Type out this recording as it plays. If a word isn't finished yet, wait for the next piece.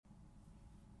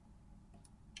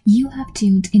You have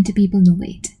tuned into People No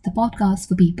Wait, the podcast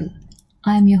for people.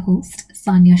 I am your host,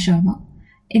 Sanya Sharma.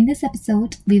 In this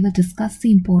episode, we will discuss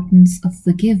the importance of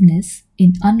forgiveness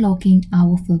in unlocking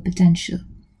our full potential.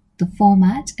 The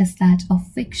format is that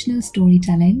of fictional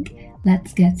storytelling.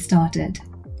 Let's get started.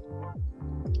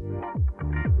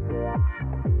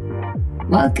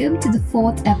 Welcome to the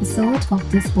fourth episode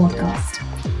of this podcast.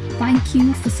 Thank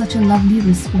you for such a lovely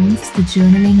response to the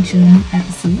Journaling Journey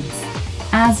episodes.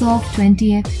 As of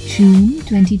 20th June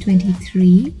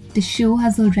 2023, the show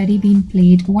has already been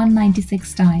played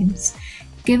 196 times.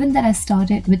 Given that I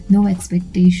started with no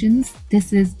expectations,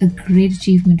 this is a great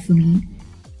achievement for me.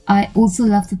 I also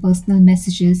love the personal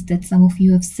messages that some of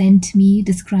you have sent me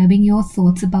describing your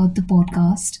thoughts about the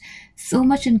podcast. So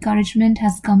much encouragement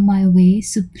has come my way,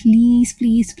 so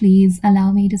please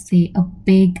allow me to say a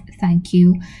big thank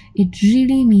you. It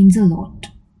really means a lot.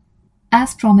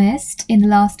 As promised in the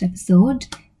last episode,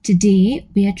 today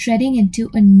we are treading into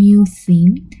a new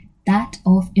theme, that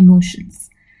of emotions.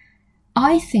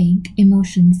 I think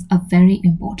emotions are very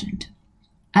important.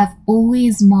 I've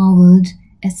always marveled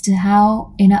as to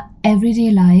how in our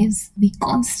everyday lives we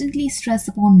constantly stress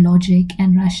upon logic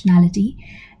and rationality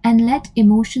and let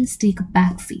emotions take a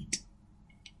backseat.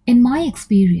 In my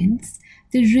experience,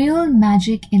 the real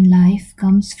magic in life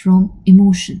comes from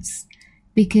emotions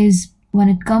because when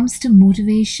it comes to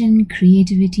motivation,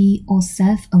 creativity, or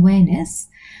self awareness,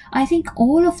 I think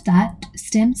all of that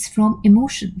stems from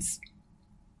emotions.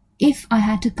 If I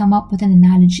had to come up with an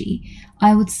analogy,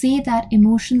 I would say that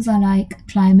emotions are like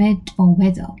climate or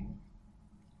weather.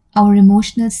 Our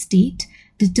emotional state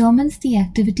determines the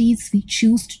activities we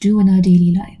choose to do in our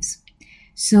daily lives.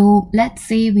 So let's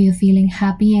say we are feeling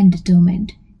happy and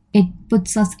determined. It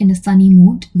puts us in a sunny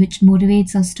mood, which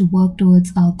motivates us to work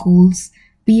towards our goals,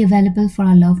 be available for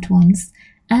our loved ones,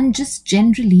 and just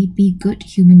generally be good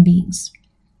human beings.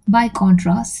 By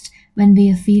contrast, when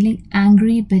we are feeling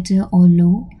angry, bitter, or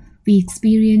low, we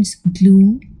experience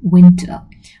gloom, winter,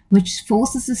 which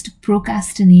forces us to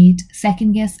procrastinate,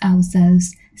 second guess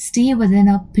ourselves, stay within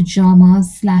our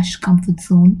pajamas/ comfort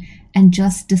zone, and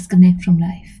just disconnect from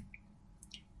life.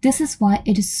 This is why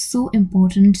it is so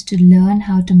important to learn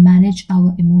how to manage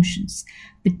our emotions,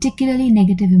 particularly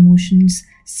negative emotions,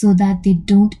 so that they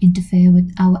don't interfere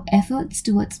with our efforts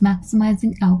towards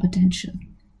maximizing our potential.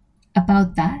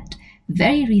 About that,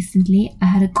 very recently I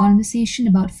had a conversation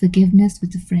about forgiveness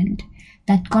with a friend.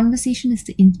 That conversation is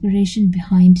the inspiration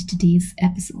behind today's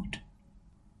episode.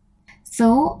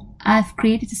 So, I've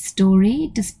created a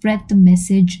story to spread the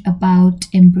message about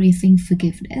embracing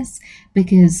forgiveness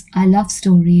because I love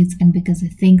stories and because I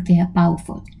think they are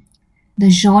powerful. The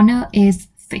genre is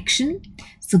fiction,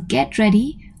 so get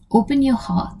ready, open your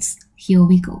hearts. Here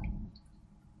we go.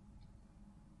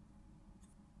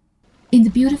 In the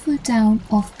beautiful town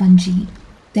of Panji,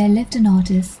 there lived an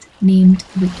artist named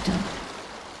Victor.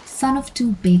 Son of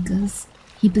two bakers,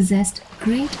 he possessed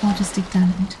great artistic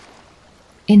talent.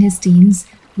 In his teens,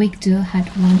 Victor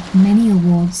had won many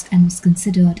awards and was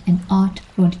considered an art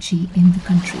prodigy in the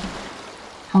country.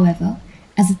 However,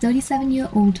 as a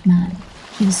 37-year-old man,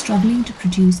 he was struggling to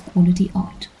produce quality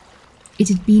art. It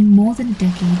had been more than a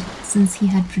decade since he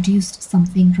had produced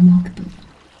something remarkable.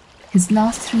 His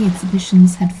last three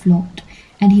exhibitions had flopped,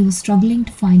 and he was struggling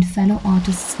to find fellow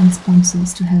artists and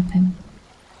sponsors to help him.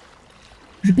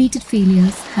 Repeated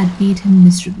failures had made him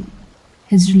miserable.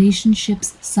 His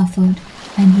relationships suffered,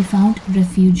 and he found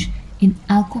refuge in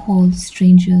alcohol,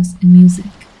 strangers, and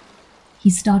music. He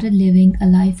started living a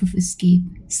life of escape,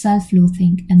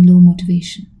 self-loathing, and low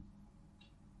motivation.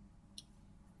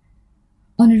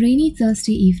 On a rainy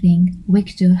Thursday evening,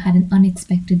 Victor had an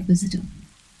unexpected visitor.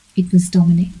 It was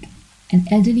Dominic, an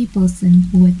elderly person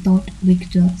who had taught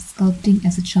Victor sculpting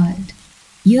as a child.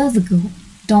 Years ago,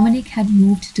 Dominic had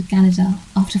moved to Canada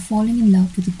after falling in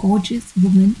love with a gorgeous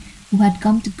woman who had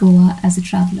come to Goa as a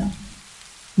traveler.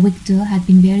 Victor had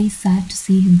been very sad to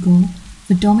see him go,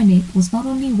 but Dominic was not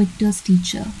only Victor's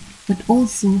teacher, but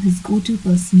also his go-to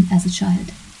person as a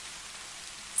child.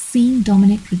 Seeing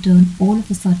Dominic return all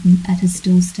of a sudden at his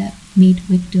doorstep made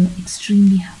Victor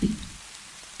extremely happy.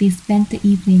 They spent the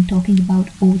evening talking about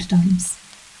old times.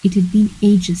 It had been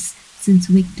ages since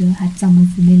Victor had someone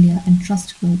familiar and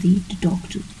trustworthy to talk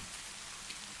to.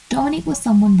 Dominic was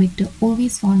someone Victor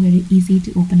always found very easy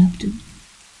to open up to.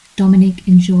 Dominic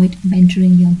enjoyed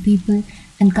mentoring young people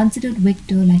and considered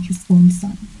Victor like his own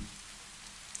son.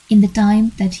 In the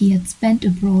time that he had spent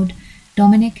abroad,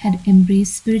 Dominic had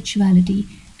embraced spirituality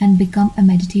and become a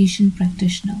meditation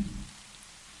practitioner.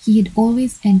 He had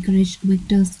always encouraged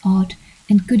Victor's art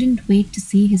and couldn't wait to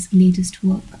see his latest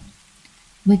work.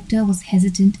 Victor was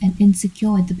hesitant and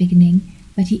insecure at the beginning,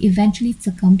 but he eventually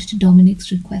succumbed to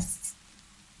Dominic's requests.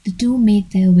 The two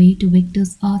made their way to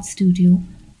Victor's art studio,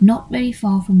 not very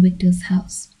far from Victor's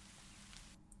house.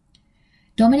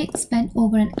 Dominic spent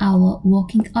over an hour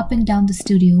walking up and down the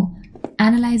studio,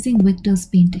 analyzing Victor's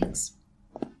paintings.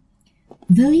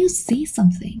 "Will you say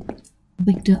something?"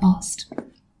 Victor asked.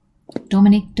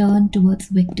 Dominic turned towards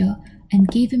Victor and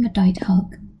gave him a tight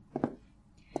hug.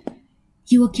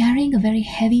 "You are carrying a very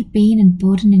heavy pain and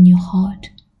burden in your heart.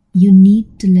 You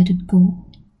need to let it go.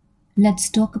 Let's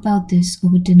talk about this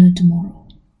over dinner tomorrow,"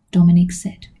 Dominic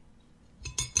said.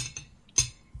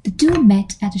 The two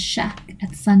met at a shack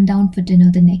at sundown for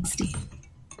dinner the next day.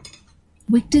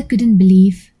 Victor couldn't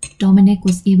believe Dominic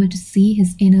was able to see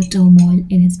his inner turmoil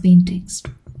in his paintings.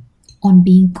 On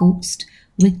being coaxed,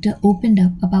 Victor opened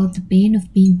up about the pain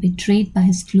of being betrayed by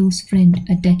his close friend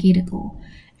a decade ago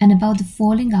and about the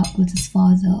falling out with his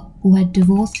father, who had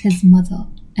divorced his mother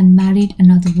and married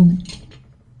another woman.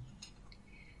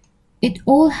 It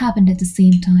all happened at the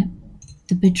same time.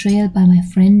 The betrayal by my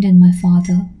friend and my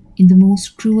father in the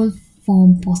most cruel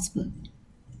form possible.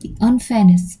 The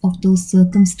unfairness of those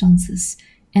circumstances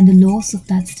and the loss of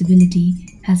that stability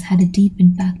has had a deep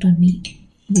impact on me,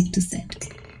 Victor said.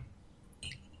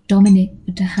 Dominic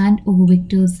put a hand over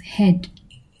Victor's head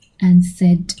and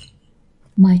said,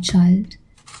 "My child,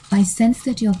 I sense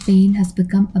that your pain has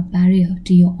become a barrier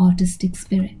to your artistic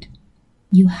spirit.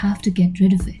 You have to get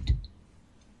rid of it."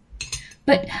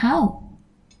 "But how?"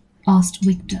 asked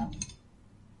Victor.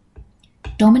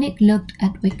 Dominic looked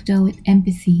at Victor with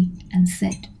empathy and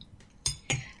said,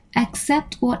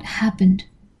 "Accept what happened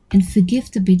and forgive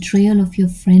the betrayal of your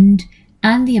friend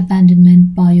and the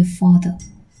abandonment by your father."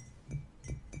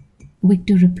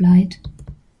 Victor replied,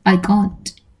 "I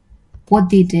can't. What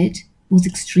they did was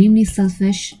extremely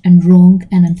selfish and wrong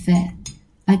and unfair.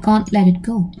 I can't let it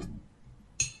go."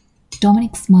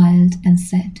 Dominic smiled and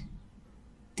said,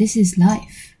 "This is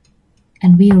life,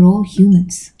 and we are all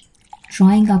humans,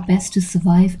 trying our best to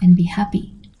survive and be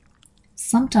happy.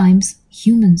 Sometimes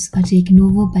humans are taken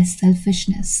over by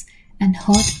selfishness and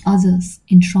hurt others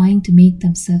in trying to make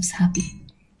themselves happy.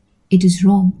 It is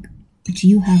wrong, but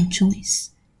you have a choice.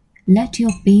 Let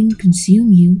your pain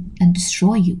consume you and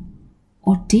destroy you,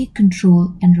 or take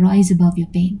control and rise above your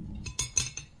pain."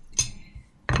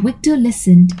 Victor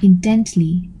listened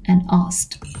intently and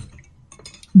asked,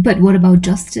 "But what about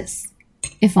justice?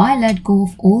 If I let go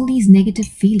of all these negative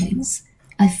feelings,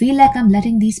 I feel like I'm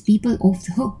letting these people off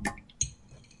the hook."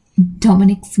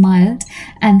 Dominic smiled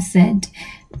and said,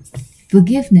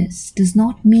 "Forgiveness does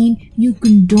not mean you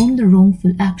condone the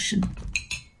wrongful action.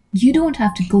 You don't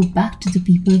have to go back to the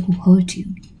people who hurt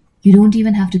you. You don't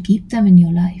even have to keep them in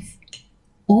your life.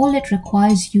 All it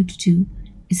requires you to do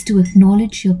is to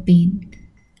acknowledge your pain,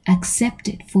 accept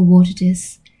it for what it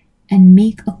is, and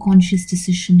make a conscious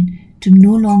decision to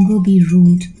no longer be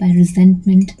ruled by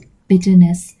resentment,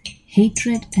 bitterness,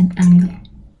 hatred, and anger."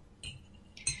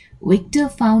 Victor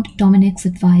found Dominic's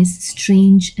advice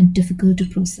strange and difficult to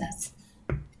process.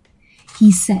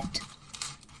 He said,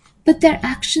 "But their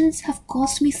actions have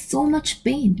caused me so much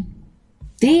pain.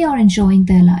 They are enjoying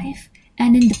their life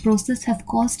and in the process have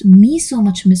caused me so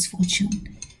much misfortune.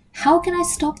 How can I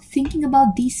stop thinking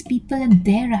about these people and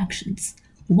their actions?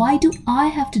 Why do I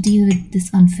have to deal with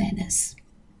this unfairness?"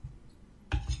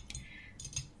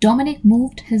 Dominic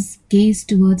moved his gaze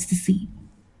towards the sea.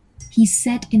 He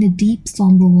said in a deep,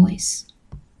 somber voice,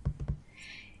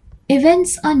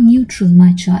 "Events are neutral,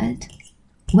 my child.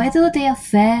 Whether they are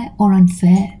fair or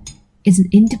unfair is an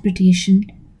interpretation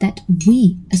that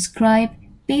we ascribe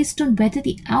based on whether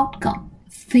the outcome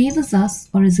favors us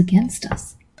or is against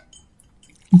us.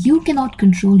 You cannot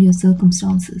control your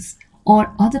circumstances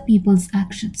or other people's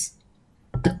actions.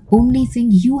 The only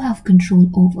thing you have control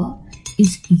over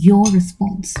is your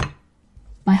response.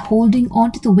 By holding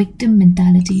on to the victim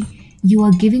mentality, you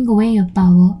are giving away your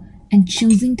power and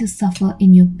choosing to suffer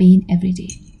in your pain every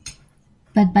day.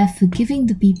 But by forgiving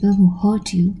the people who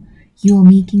hurt you, you are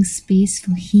making space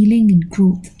for healing and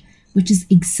growth, which is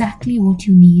exactly what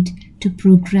you need to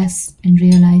progress and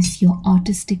realize your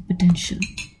artistic potential."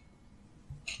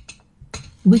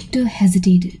 Victor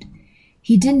hesitated.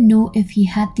 He didn't know if he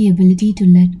had the ability to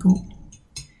let go.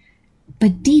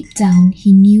 But deep down,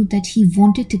 he knew that he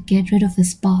wanted to get rid of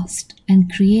his past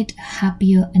and create a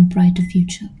happier and brighter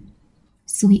future.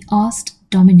 So he asked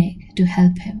Dominic to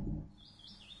help him.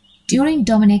 During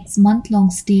Dominic's month-long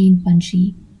stay in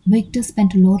Panji, Victor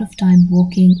spent a lot of time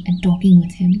walking and talking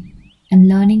with him and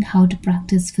learning how to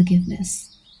practice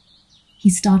forgiveness. He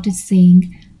started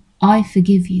saying, "I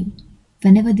forgive you,"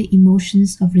 whenever the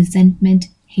emotions of resentment,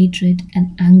 hatred,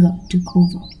 and anger took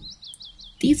over.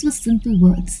 These were simple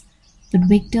words, but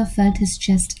Victor felt his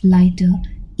chest lighter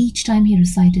each time he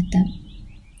recited them.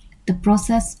 The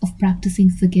process of practicing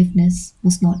forgiveness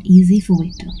was not easy for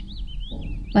Victor,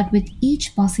 but with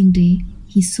each passing day,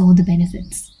 he saw the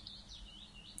benefits.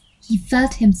 He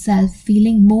felt himself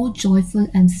feeling more joyful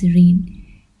and serene.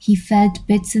 He felt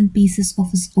bits and pieces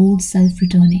of his old self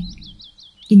returning.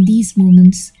 In these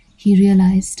moments, he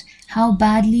realized how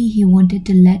badly he wanted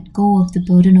to let go of the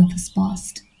burden of his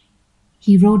past.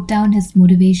 He wrote down his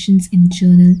motivations in a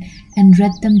journal and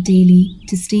read them daily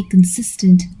to stay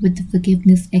consistent with the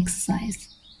forgiveness exercise.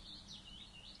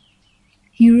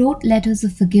 He wrote letters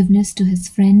of forgiveness to his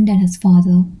friend and his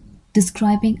father,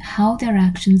 describing how their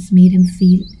actions made him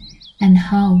feel and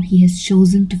how he has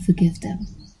chosen to forgive them.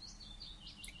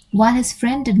 While his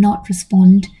friend did not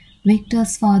respond,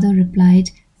 Victor's father replied,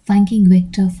 thanking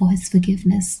Victor for his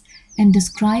forgiveness, and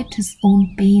described his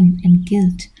own pain and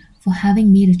guilt for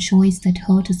having made a choice that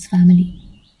hurt his family.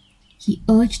 He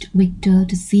urged Victor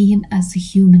to see him as a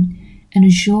human and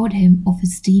assured him of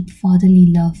his deep fatherly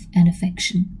love and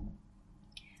affection.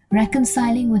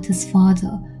 Reconciling with his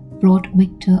father brought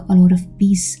Victor a lot of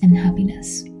peace and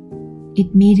happiness.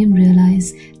 It made him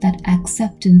realize that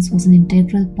acceptance was an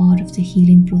integral part of the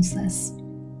healing process.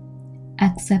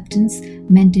 Acceptance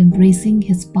meant embracing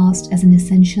his past as an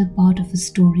essential part of his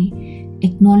story,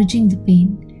 acknowledging the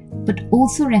pain, but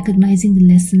also recognizing the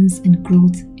lessons and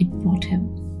growth it brought him.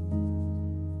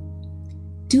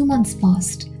 2 months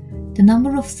passed. The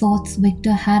number of thoughts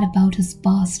Victor had about his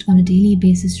past on a daily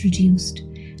basis reduced,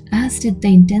 as did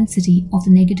the intensity of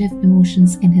the negative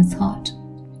emotions in his heart.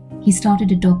 He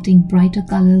started adopting brighter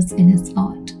colors in his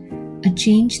art, a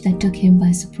change that took him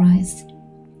by surprise.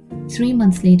 3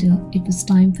 months later, it was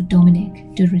time for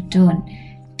Dominic to return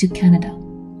to Canada.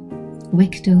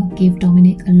 Victor gave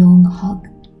Dominic a long hug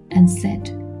and said,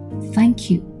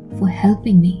 "Thank you for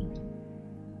helping me."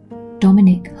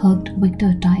 Dominic hugged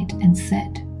Victor tight and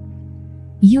said,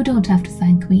 "You don't have to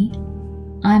thank me.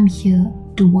 I'm here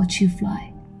to watch you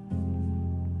fly."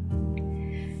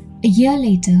 A year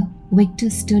later, Victor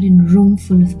stood in a room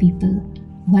full of people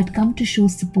who had come to show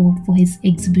support for his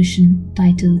exhibition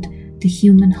titled The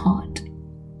Human Heart.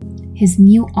 His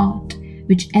new art,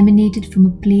 which emanated from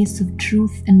a place of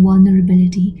truth and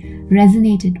vulnerability,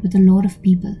 resonated with a lot of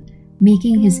people,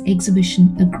 making his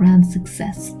exhibition a grand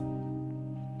success.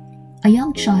 A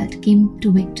young child came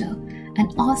to Victor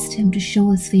and asked him to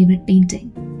show his favorite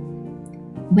painting.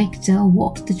 Victor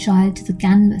walked the child to the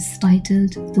canvas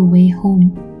titled The Way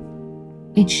Home.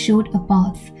 It showed a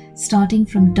path starting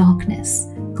from darkness,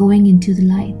 going into the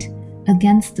light,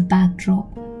 against the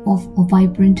backdrop of a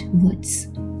vibrant woods.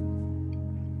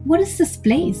 "What is this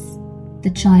place?"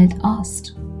 the child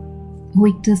asked.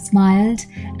 Victor smiled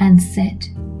and said,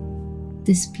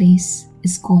 "This place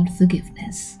is called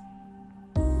forgiveness."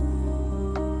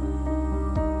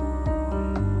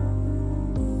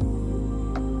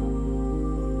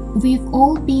 We've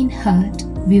all been hurt,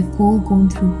 we've all gone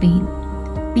through pain,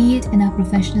 be it in our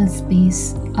professional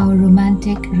space, our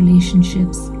romantic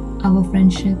relationships, our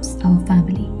friendships, our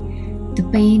family. The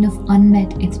pain of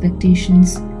unmet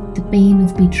expectations, the pain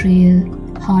of betrayal,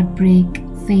 heartbreak,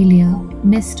 failure,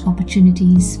 missed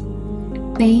opportunities.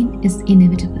 Pain is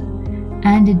inevitable,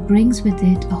 and it brings with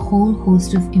it a whole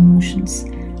host of emotions: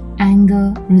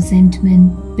 anger,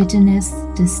 resentment, bitterness,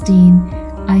 disdain,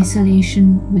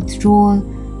 isolation, withdrawal,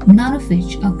 none of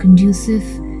which are conducive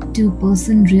to a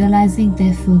person realizing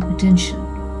their full potential.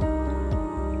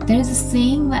 There is a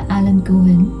saying by Alan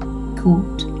Cohen,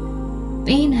 quote,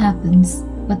 "Pain happens,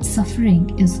 but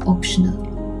suffering is optional.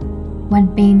 When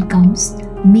pain comes,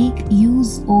 make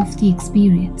use of the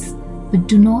experience, but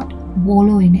do not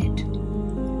wallow in it.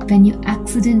 When you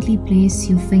accidentally place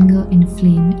your finger in a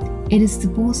flame, it is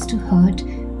supposed to hurt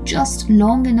just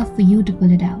long enough for you to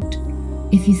pull it out.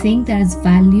 If you think there is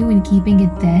value in keeping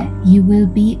it there, you will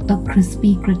be a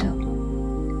crispy critter.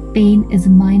 Pain is a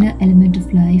minor element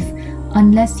of life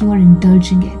unless you are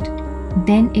indulging it.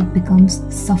 Then it becomes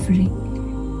suffering.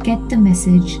 Get the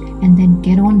message and then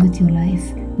get on with your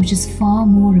life, which is far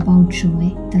more about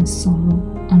joy than sorrow."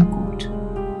 Unquote.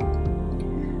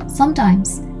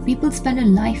 Sometimes, people spend a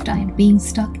lifetime being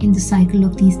stuck in the cycle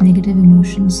of these negative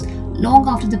emotions long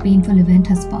after the painful event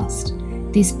has passed.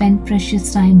 They spend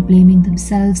precious time blaming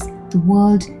themselves, the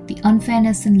world, the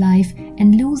unfairness in life,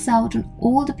 and lose out on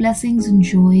all the blessings and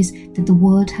joys that the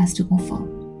world has to offer.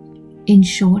 In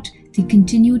short, they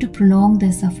continue to prolong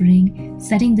their suffering,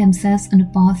 setting themselves on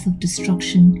a path of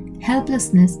destruction,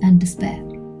 helplessness, and despair.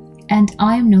 And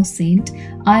I am no saint,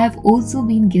 I have also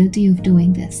been guilty of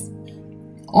doing this.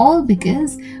 All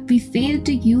because we failed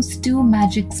to use two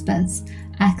magic spells: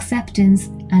 acceptance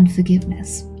and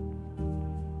forgiveness.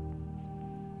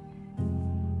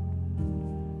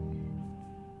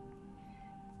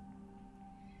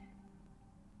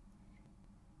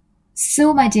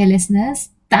 So, my dear listeners,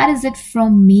 that is it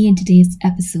from me in today's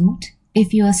episode.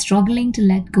 If you are struggling to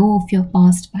let go of your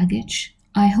past baggage,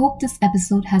 I hope this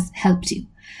episode has helped you.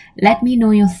 Let me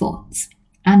know your thoughts.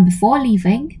 And before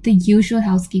leaving, the usual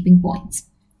housekeeping points.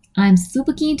 I'm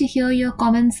super keen to hear your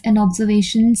comments and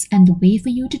observations, and the way for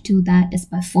you to do that is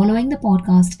by following the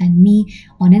podcast and me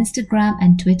on Instagram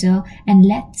and Twitter, and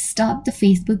let's start the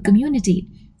Facebook community.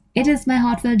 It is my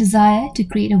heartfelt desire to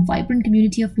create a vibrant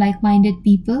community of like minded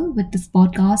people with this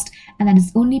podcast, and that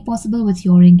is only possible with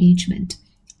your engagement.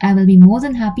 I will be more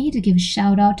than happy to give a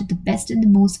shout out to the best and the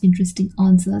most interesting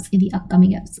answers in the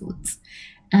upcoming episodes.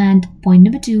 And point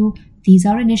number two, these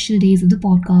are initial days of the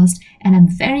podcast, and I'm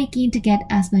very keen to get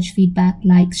as much feedback,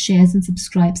 likes, shares, and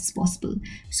subscribes as possible.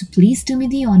 So please do me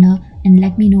the honor and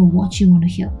let me know what you want to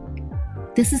hear.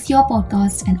 This is your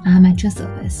podcast, and I'm at your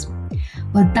service.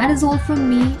 Well, that is all from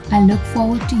me. I look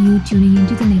forward to you tuning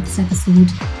into the next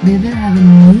episode. We will have a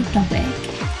new topic.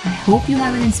 I hope you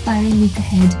have an inspiring week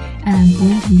ahead, and I'm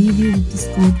going to leave you with this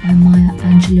quote by Maya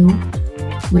Angelou,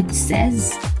 which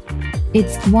says,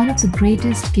 "It's one of the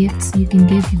greatest gifts you can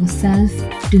give yourself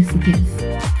to forgive.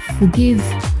 Forgive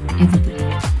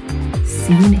everybody."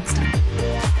 See you next time.